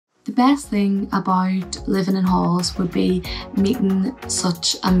The best thing about living in halls would be meeting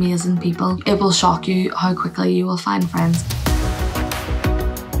such amazing people. It will shock you how quickly you will find friends.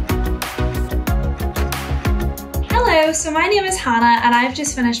 Hello, so my name is Hannah and I've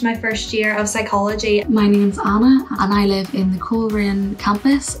just finished my first year of psychology. My name's Anna and I live in the Coleraine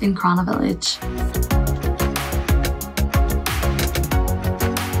campus in Crana Village.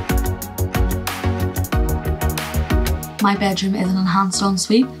 My bedroom is an enhanced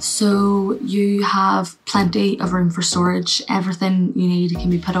ensuite, so you have plenty of room for storage. Everything you need can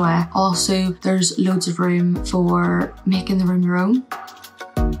be put away. Also, there's loads of room for making the room your own.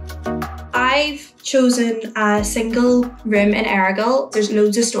 I've chosen a single room in Errigal. There's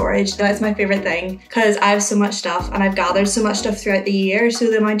loads of storage. That's my favourite thing because I have so much stuff and I've gathered so much stuff throughout the year, so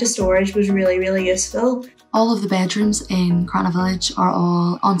the amount of storage was really useful. All of the bedrooms in Crana Village are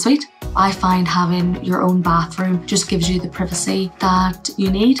all ensuite. I find having your own bathroom just gives you the privacy that you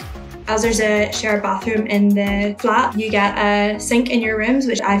need. As there's a shared bathroom in the flat, you get a sink in your rooms,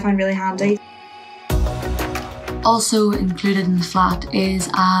 which I find really handy. Also included in the flat is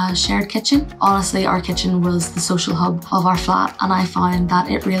a shared kitchen. Honestly, our kitchen was the social hub of our flat and I found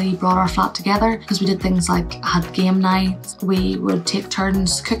that it really brought our flat together because we did things like had game nights, we would take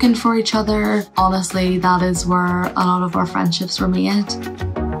turns cooking for each other. Honestly, that is where a lot of our friendships were made.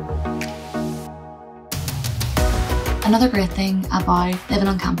 Another great thing about living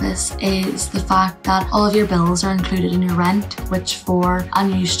on campus is the fact that all of your bills are included in your rent, which for a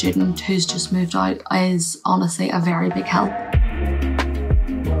new student who's just moved out is honestly a very big help.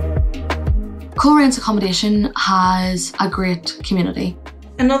 Coleraine Accommodation has a great community.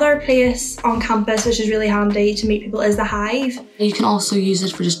 Another place on campus which is really handy to meet people is the Hive. You can also use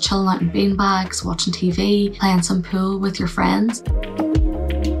it for just chilling out in beanbags, watching TV, playing some pool with your friends.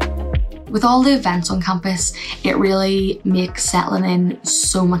 With all the events on campus, it really makes settling in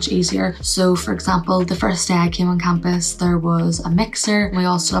so much easier. So for example, the first day I came on campus, there was a mixer. We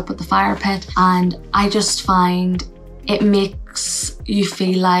all stood up at the fire pit and I just find it makes you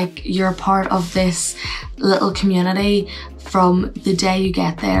feel like you're a part of this little community from the day you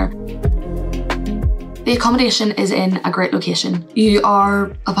get there. The accommodation is in a great location. You are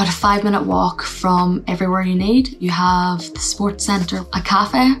about a 5-minute walk from everywhere you need. You have the sports centre, a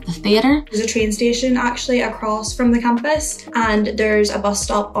cafe, the theatre. There's a train station actually across from the campus and there's a bus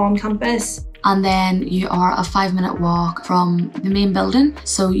stop on campus. And then you are a 5-minute walk from the main building,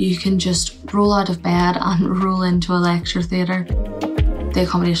 so you can just roll out of bed and roll into a lecture theatre. The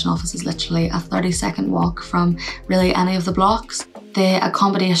accommodation office is literally a 30-second walk from really any of the blocks. The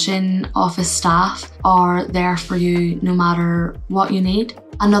accommodation office staff are there for you no matter what you need.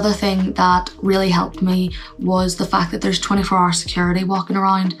 Another thing that really helped me was the fact that there's 24-hour security walking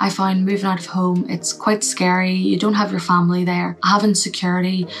around. I found moving out of home, it's quite scary. You don't have your family there. Having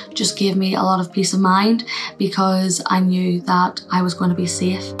security just gave me a lot of peace of mind because I knew that I was going to be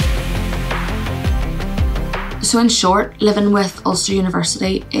safe. So in short, living with Ulster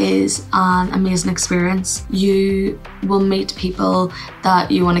University is an amazing experience. You will meet people that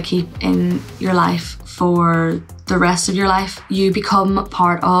you want to keep in your life for the rest of your life. You become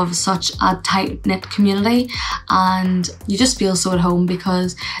part of such a tight-knit community and you just feel so at home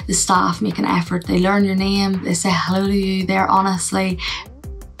because the staff make an effort. They learn your name, they say hello to you. They're honestly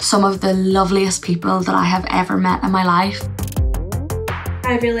some of the loveliest people that I have ever met in my life.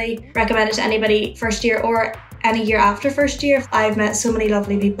 I really recommend it to anybody first year or any year after first year. I've met so many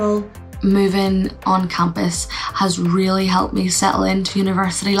lovely people. Moving on campus has really helped me settle into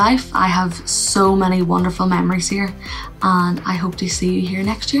university life. I have so many wonderful memories here and I hope to see you here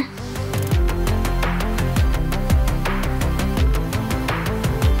next year.